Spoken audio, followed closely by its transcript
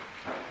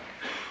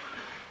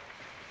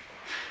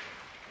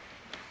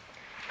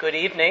Good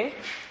evening.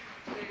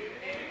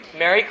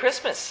 Merry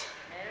Christmas.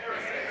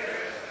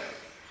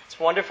 It's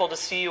wonderful to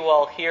see you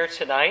all here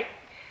tonight.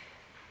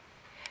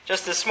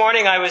 Just this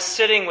morning I was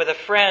sitting with a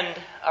friend,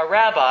 a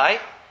rabbi,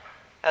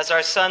 as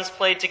our sons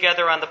played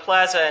together on the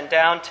plaza in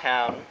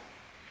downtown.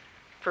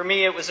 For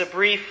me it was a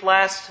brief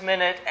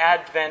last-minute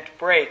Advent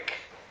break,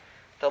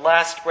 the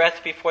last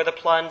breath before the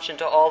plunge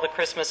into all the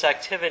Christmas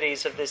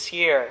activities of this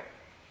year.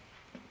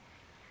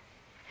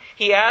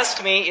 He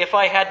asked me if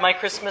I had my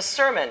Christmas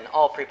sermon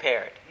all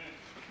prepared,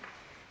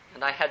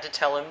 and I had to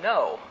tell him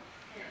no.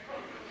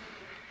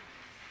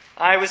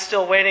 I was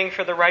still waiting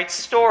for the right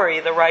story,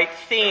 the right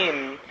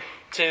theme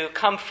to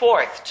come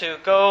forth, to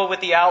go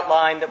with the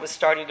outline that was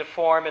starting to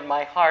form in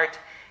my heart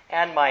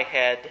and my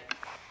head.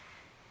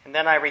 And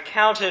then I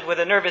recounted with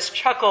a nervous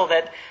chuckle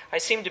that I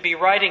seem to be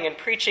writing and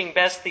preaching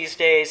best these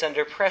days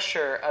under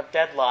pressure of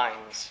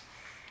deadlines.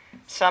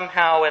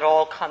 Somehow it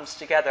all comes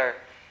together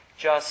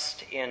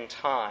just in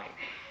time.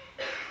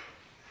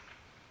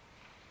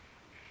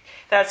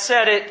 That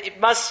said, it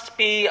must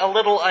be a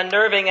little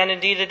unnerving, and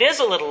indeed it is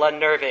a little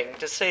unnerving,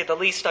 to say the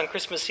least, on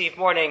Christmas Eve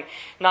morning,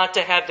 not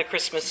to have the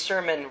Christmas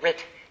sermon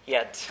writ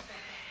yet.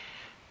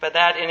 But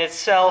that in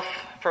itself,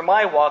 for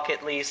my walk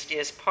at least,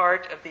 is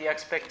part of the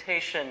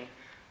expectation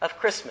of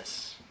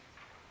Christmas.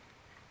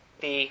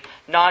 The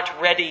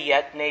not ready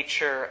yet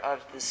nature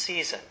of the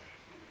season.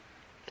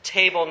 The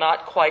table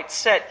not quite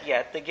set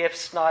yet, the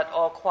gifts not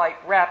all quite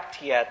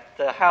wrapped yet,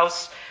 the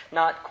house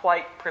not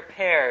quite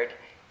prepared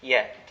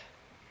yet.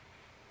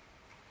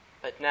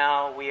 But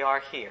now we are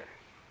here.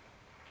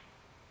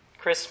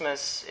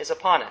 Christmas is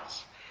upon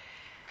us.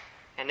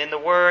 And in the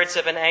words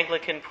of an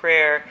Anglican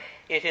prayer,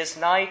 it is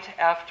night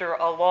after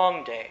a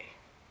long day.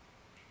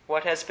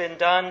 What has been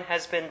done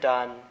has been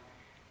done.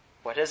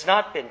 What has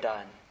not been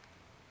done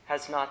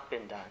has not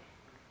been done.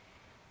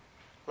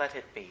 Let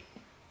it be.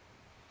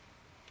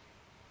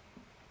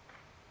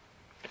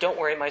 But don't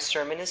worry, my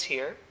sermon is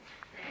here.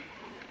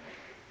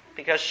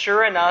 Because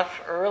sure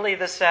enough, early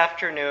this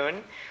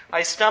afternoon,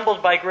 I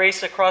stumbled by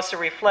grace across a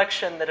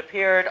reflection that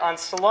appeared on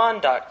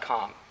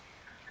Salon.com.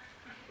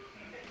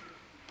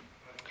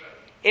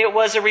 It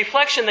was a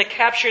reflection that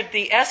captured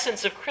the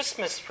essence of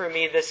Christmas for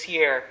me this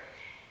year,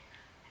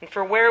 and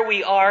for where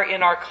we are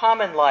in our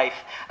common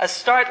life. A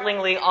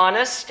startlingly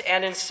honest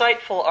and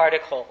insightful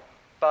article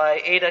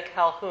by Ada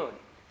Calhoun.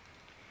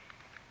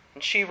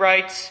 And she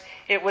writes,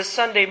 "It was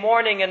Sunday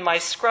morning in my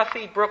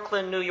scruffy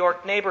Brooklyn, New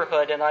York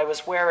neighborhood, and I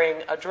was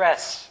wearing a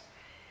dress.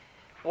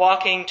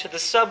 Walking to the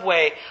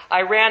subway,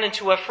 I ran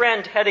into a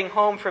friend heading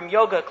home from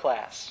yoga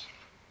class.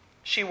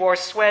 She wore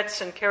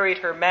sweats and carried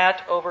her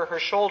mat over her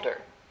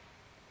shoulder.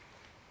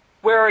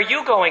 'Where are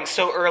you going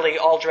so early,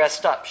 all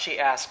dressed up?' she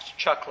asked,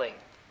 chuckling.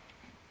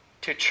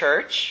 'To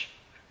church?'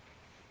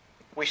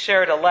 We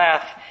shared a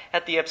laugh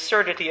at the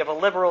absurdity of a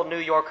liberal New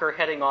Yorker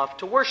heading off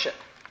to worship.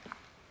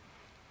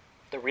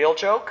 The real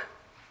joke?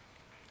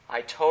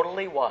 I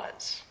totally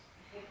was.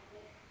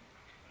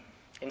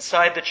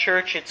 Inside the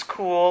church, it's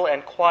cool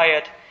and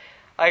quiet.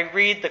 I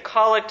read the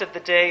collect of the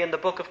day in the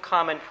Book of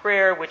Common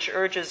Prayer, which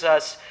urges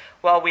us,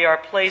 while we are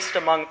placed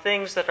among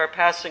things that are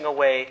passing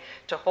away,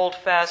 to hold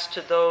fast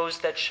to those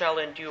that shall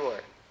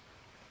endure.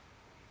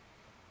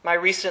 My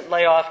recent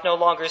layoff no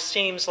longer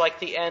seems like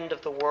the end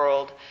of the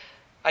world.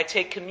 I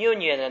take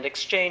communion and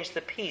exchange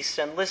the peace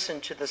and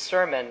listen to the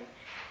sermon.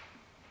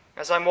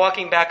 As I'm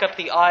walking back up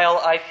the aisle,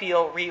 I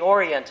feel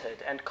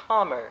reoriented and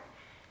calmer.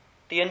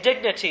 The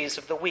indignities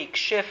of the week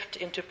shift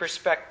into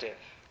perspective.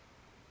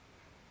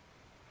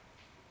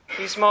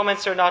 These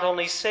moments are not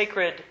only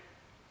sacred,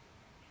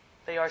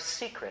 they are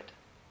secret.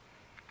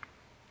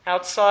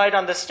 Outside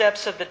on the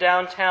steps of the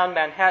downtown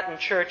Manhattan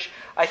church,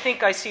 I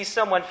think I see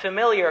someone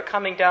familiar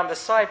coming down the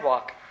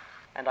sidewalk,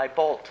 and I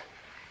bolt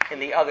in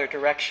the other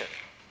direction.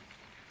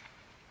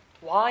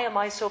 Why am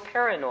I so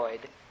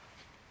paranoid?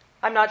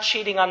 I'm not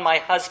cheating on my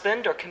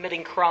husband or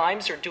committing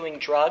crimes or doing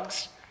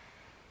drugs.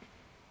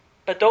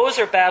 But those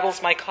are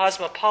battles my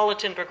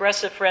cosmopolitan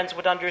progressive friends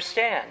would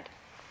understand.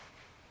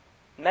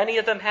 Many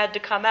of them had to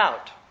come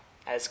out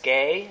as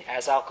gay,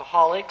 as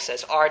alcoholics,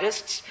 as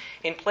artists,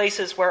 in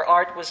places where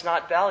art was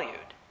not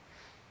valued.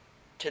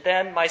 To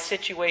them, my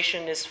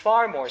situation is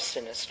far more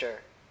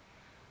sinister.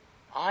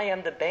 I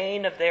am the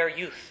bane of their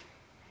youth,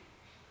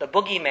 the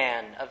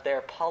boogeyman of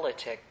their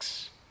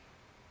politics,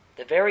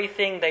 the very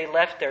thing they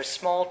left their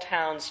small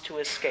towns to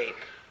escape.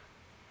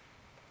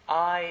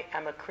 I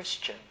am a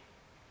Christian.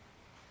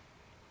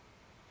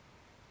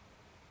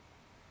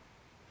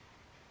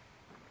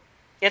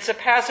 It's a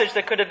passage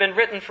that could have been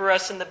written for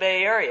us in the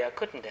Bay Area,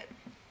 couldn't it?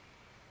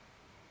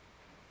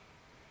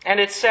 And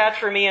it sat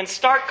for me in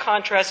stark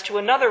contrast to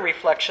another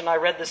reflection I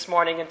read this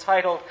morning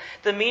entitled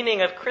 "The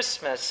Meaning of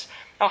Christmas,"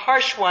 a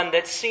harsh one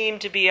that seemed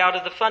to be out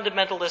of the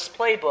fundamentalist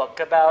playbook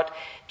about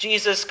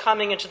Jesus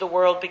coming into the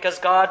world because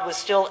God was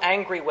still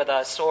angry with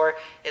us, or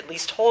at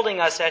least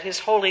holding us at his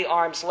holy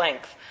arm's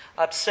length,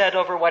 upset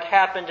over what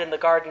happened in the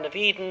Garden of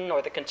Eden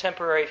or the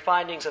contemporary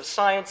findings of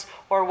science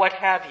or what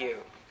have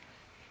you.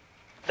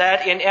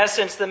 that, in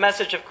essence, the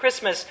message of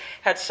Christmas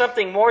had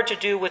something more to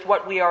do with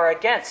what we are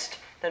against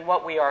than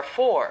what we are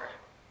for.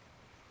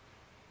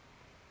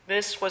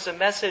 This was a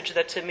message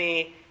that, to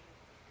me,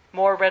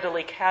 more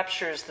readily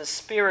captures the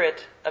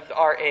spirit of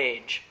our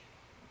age,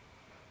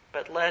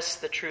 but less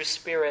the true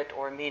spirit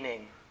or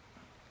meaning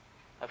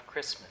of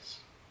Christmas.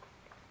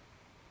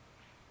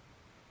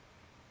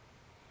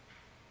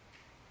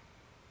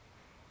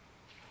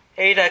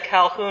 Ada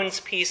Calhoun's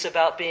piece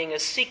about being a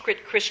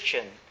secret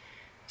Christian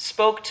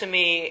spoke to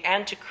me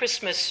and to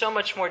Christmas so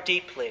much more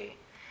deeply,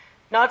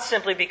 not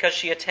simply because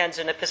she attends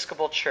an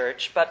Episcopal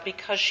church, but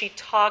because she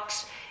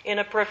talks in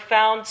a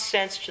profound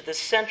sense to the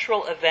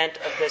central event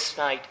of this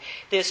night,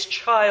 this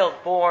child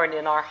born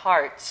in our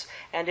hearts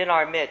and in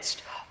our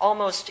midst,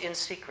 almost in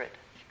secret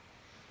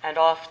and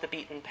off the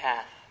beaten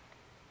path,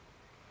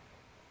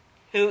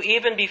 who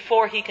even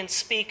before he can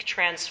speak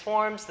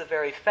transforms the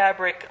very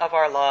fabric of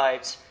our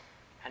lives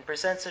and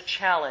presents a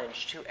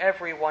challenge to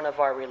every one of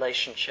our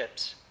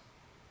relationships.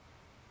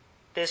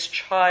 This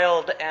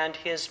child and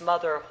his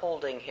mother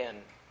holding him,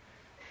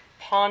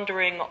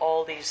 pondering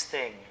all these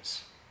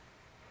things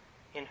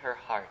in her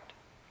heart.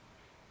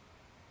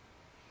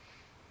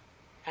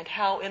 And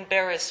how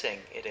embarrassing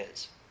it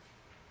is,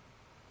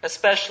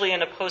 especially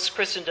in a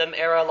post-Christendom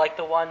era like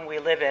the one we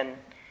live in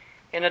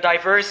a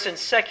diverse and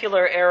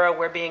secular era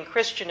where being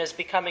Christian is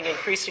becoming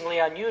increasingly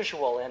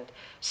unusual and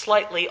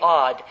slightly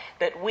odd,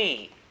 that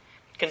we,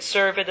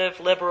 conservative,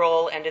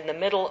 liberal, and in the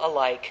middle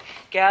alike,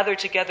 gather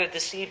together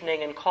this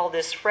evening and call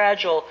this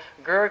fragile,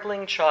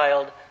 gurgling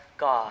child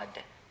God.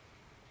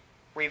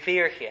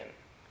 Revere him.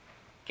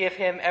 Give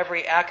him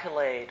every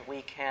accolade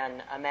we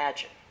can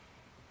imagine.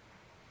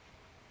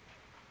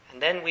 And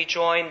then we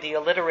join the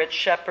illiterate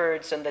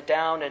shepherds and the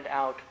down and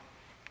out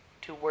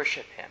to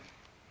worship him,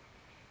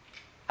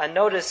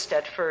 unnoticed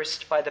at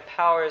first by the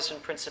powers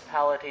and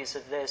principalities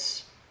of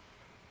this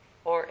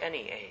or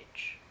any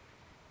age.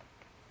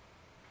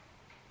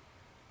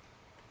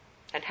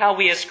 And how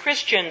we as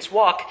Christians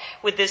walk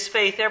with this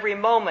faith every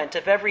moment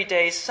of every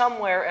day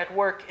somewhere at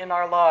work in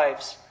our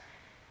lives,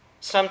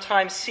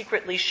 sometimes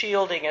secretly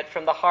shielding it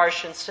from the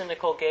harsh and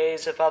cynical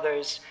gaze of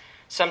others,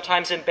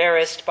 sometimes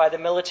embarrassed by the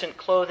militant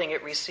clothing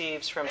it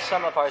receives from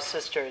some of our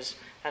sisters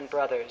and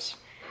brothers.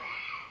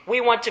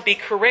 We want to be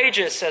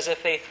courageous as a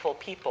faithful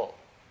people.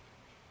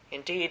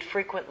 Indeed,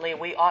 frequently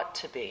we ought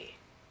to be.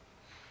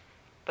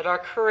 But our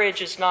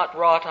courage is not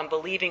wrought on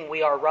believing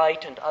we are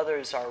right and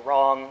others are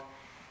wrong,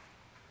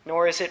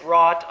 nor is it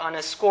wrought on a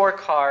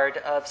scorecard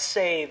of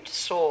saved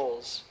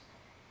souls.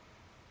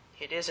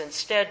 It is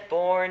instead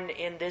born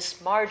in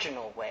this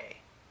marginal way,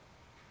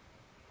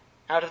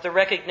 out of the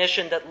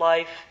recognition that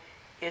life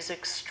is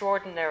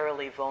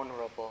extraordinarily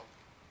vulnerable,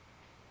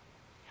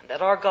 and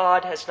that our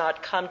God has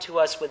not come to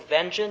us with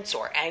vengeance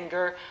or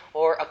anger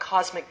or a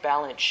cosmic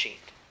balance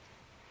sheet,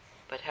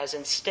 but has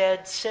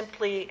instead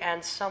simply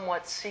and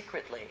somewhat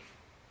secretly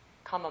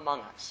come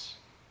among us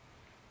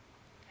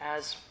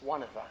as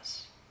one of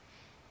us.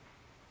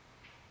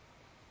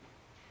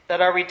 That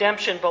our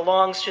redemption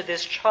belongs to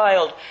this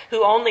child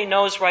who only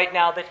knows right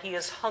now that he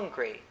is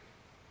hungry,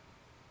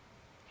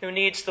 who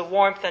needs the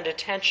warmth and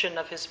attention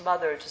of his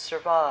mother to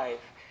survive,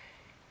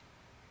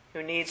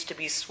 who needs to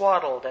be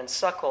swaddled and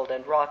suckled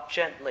and rocked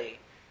gently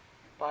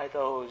by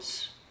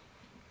those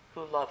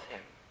who love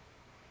him.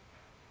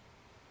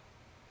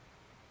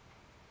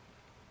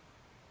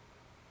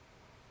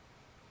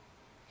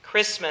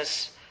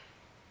 Christmas,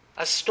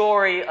 a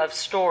story of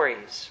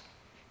stories,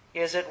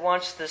 is at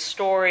once the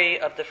story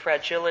of the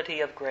fragility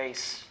of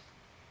grace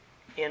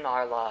in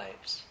our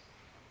lives.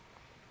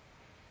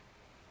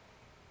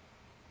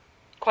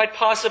 Quite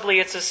possibly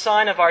it's a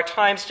sign of our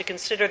times to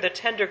consider the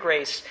tender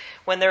grace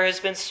when there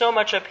has been so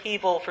much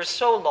upheaval for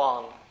so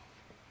long,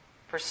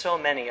 for so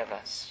many of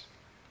us.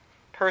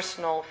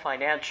 Personal,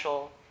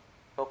 financial,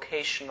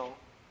 vocational.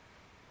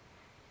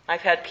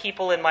 I've had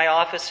people in my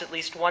office at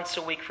least once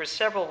a week for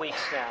several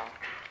weeks now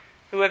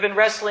who have been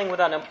wrestling with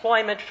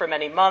unemployment for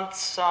many months,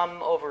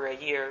 some over a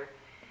year.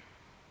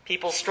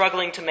 People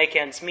struggling to make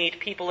ends meet,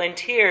 people in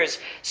tears,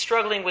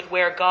 struggling with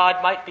where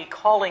God might be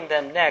calling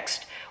them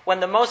next, when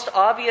the most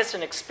obvious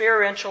and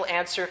experiential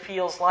answer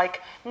feels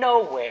like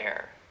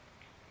nowhere.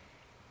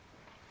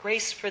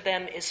 Grace for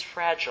them is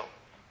fragile,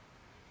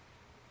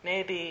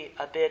 maybe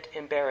a bit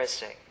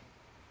embarrassing.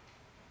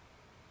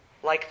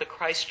 Like the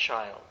Christ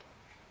child,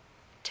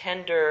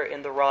 tender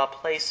in the raw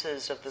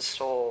places of the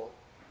soul,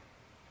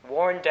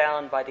 worn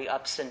down by the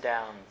ups and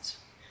downs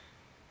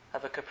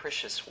of a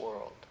capricious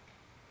world.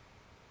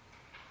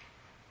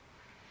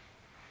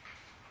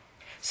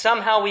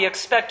 Somehow we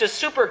expect a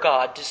super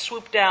God to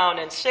swoop down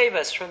and save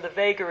us from the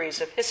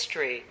vagaries of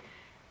history,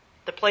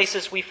 the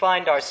places we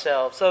find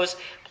ourselves, those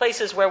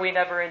places where we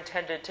never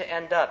intended to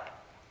end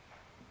up.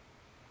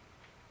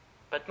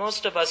 But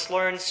most of us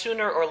learn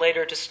sooner or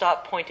later to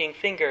stop pointing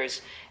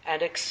fingers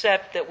and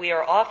accept that we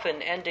are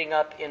often ending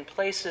up in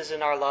places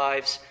in our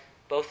lives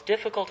both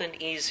difficult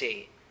and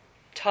easy,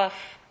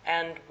 tough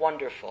and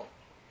wonderful,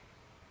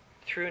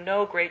 through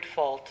no great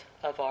fault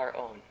of our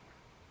own.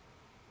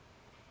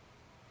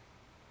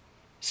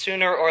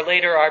 Sooner or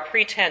later, our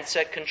pretense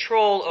at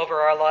control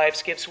over our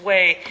lives gives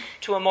way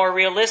to a more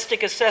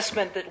realistic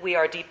assessment that we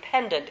are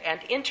dependent and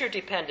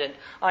interdependent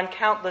on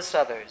countless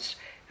others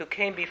who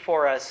came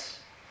before us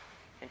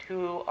and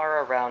who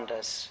are around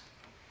us.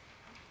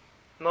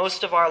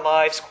 Most of our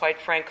lives,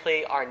 quite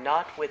frankly, are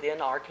not within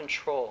our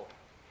control.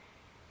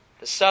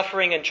 The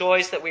suffering and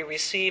joys that we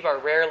receive are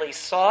rarely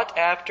sought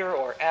after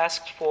or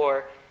asked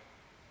for,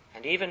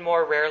 and even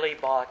more rarely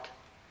bought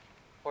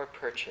or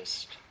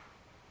purchased.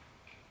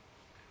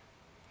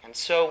 And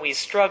so we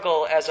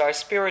struggle, as our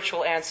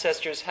spiritual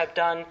ancestors have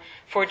done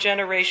for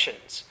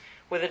generations,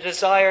 with a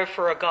desire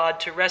for a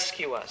God to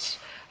rescue us,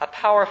 a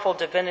powerful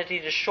divinity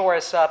to shore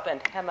us up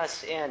and hem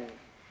us in.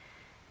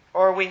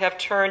 Or we have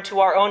turned to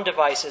our own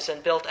devices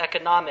and built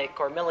economic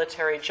or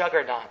military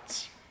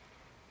juggernauts.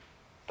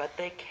 But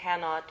they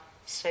cannot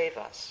save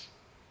us,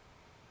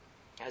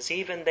 as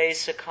even they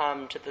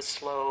succumb to the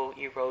slow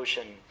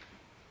erosion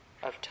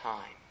of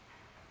time.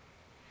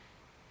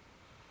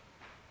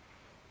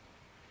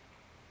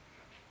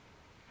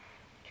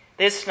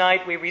 This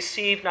night we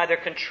receive neither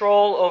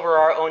control over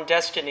our own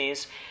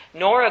destinies,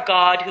 nor a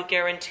God who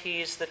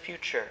guarantees the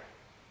future.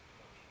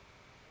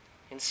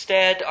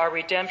 Instead, our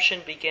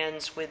redemption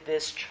begins with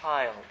this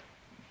child,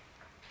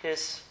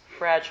 this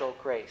fragile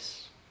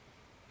grace.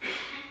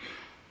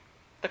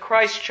 The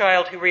Christ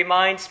child who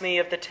reminds me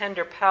of the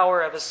tender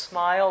power of a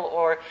smile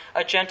or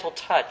a gentle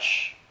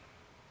touch,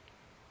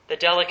 the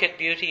delicate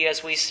beauty,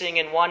 as we sing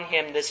in one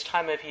hymn this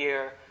time of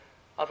year,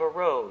 of a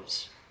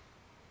rose,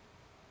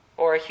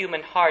 or a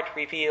human heart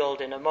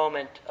revealed in a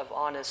moment of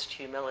honest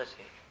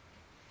humility.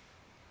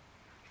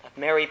 Of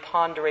Mary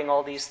pondering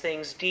all these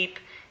things deep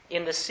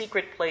in the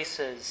secret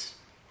places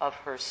of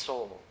her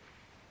soul.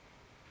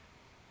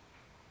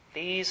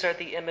 These are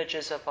the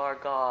images of our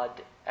God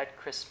at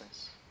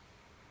Christmas.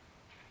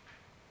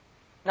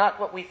 Not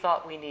what we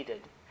thought we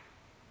needed.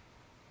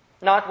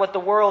 Not what the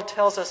world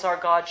tells us our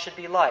God should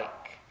be like.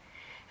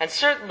 And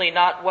certainly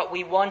not what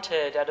we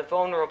wanted at a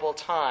vulnerable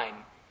time.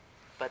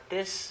 But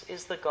this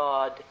is the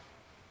God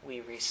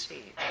we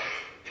receive.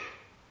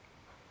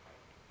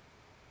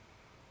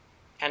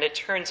 And it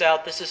turns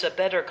out this is a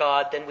better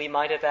God than we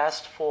might have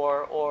asked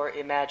for or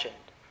imagined.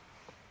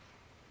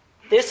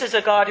 This is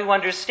a God who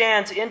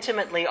understands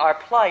intimately our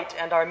plight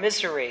and our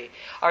misery,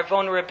 our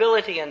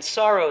vulnerability and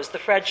sorrows, the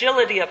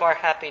fragility of our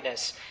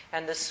happiness,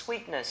 and the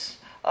sweetness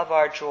of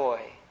our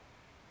joy.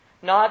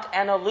 Not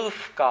an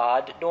aloof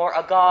God, nor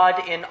a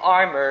God in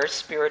armor,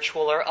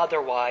 spiritual or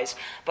otherwise,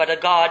 but a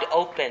God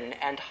open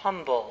and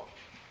humble,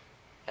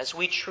 as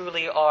we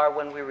truly are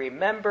when we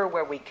remember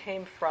where we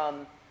came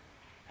from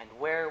and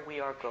where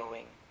we are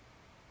going.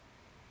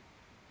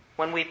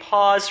 When we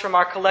pause from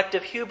our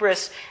collective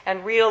hubris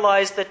and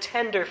realize the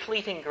tender,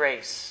 fleeting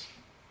grace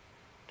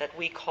that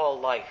we call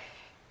life.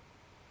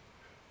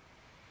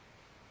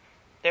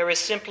 There is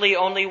simply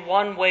only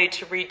one way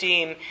to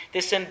redeem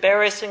this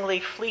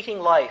embarrassingly fleeting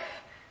life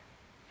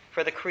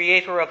for the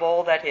Creator of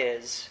all that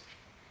is,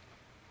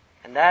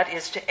 and that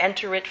is to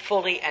enter it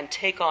fully and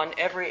take on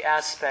every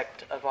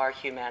aspect of our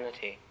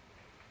humanity.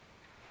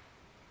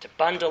 To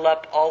bundle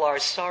up all our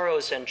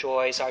sorrows and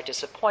joys, our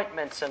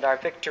disappointments and our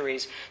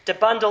victories, to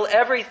bundle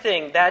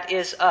everything that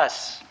is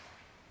us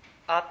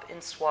up in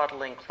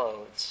swaddling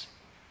clothes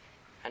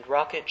and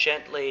rock it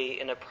gently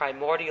in a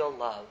primordial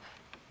love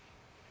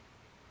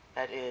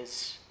that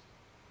is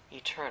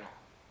eternal.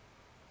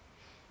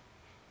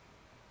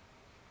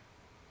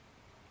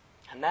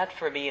 And that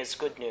for me is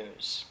good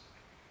news.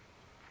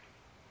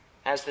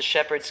 As the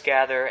shepherds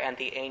gather and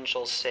the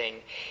angels sing,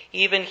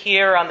 even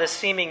here on the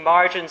seeming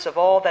margins of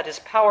all that is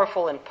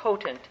powerful and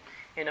potent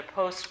in a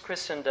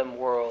post-Christendom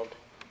world,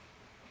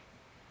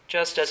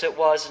 just as it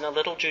was in a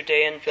little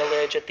Judean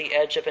village at the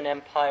edge of an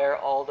empire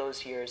all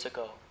those years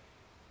ago.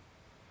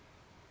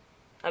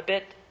 A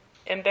bit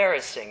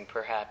embarrassing,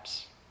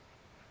 perhaps,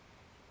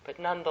 but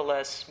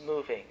nonetheless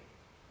moving,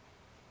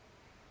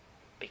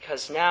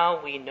 because now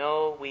we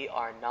know we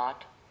are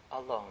not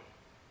alone.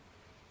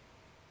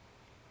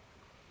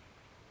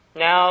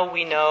 Now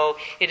we know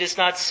it is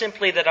not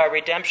simply that our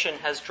redemption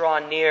has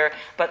drawn near,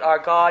 but our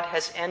God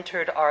has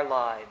entered our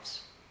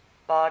lives,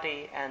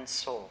 body and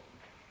soul.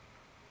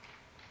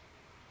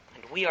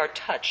 And we are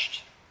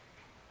touched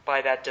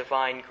by that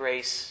divine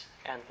grace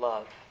and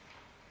love.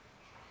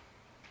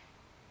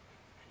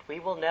 And we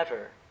will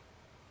never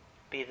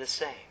be the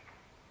same.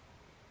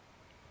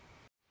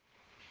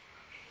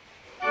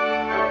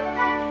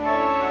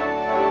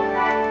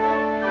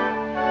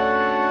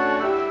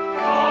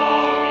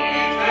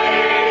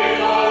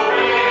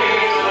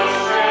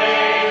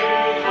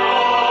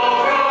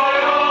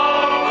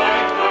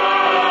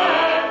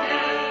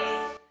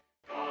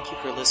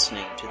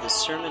 Listening to this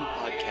sermon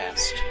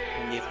podcast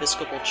from the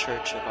Episcopal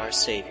Church of Our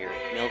Savior,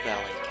 Mill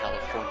Valley,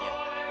 California.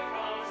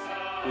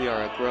 We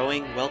are a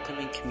growing,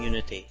 welcoming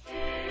community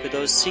for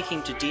those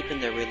seeking to deepen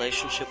their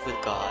relationship with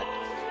God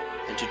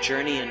and to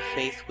journey in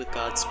faith with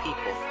God's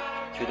people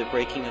through the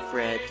breaking of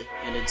bread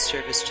and in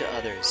service to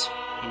others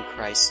in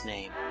Christ's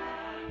name.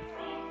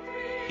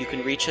 You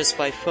can reach us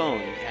by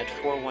phone at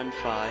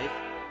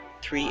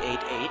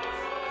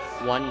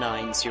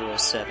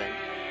 388-1907,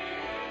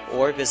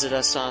 or visit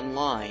us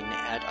online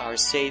at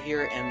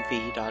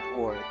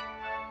oursaviormv.org.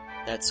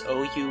 That's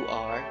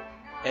OURSAVIOUR,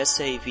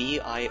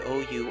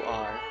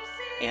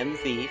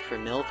 MV for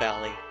Mill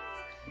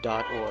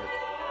Valley.org.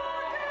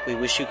 We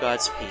wish you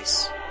God's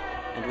peace,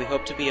 and we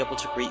hope to be able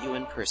to greet you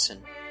in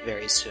person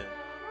very soon.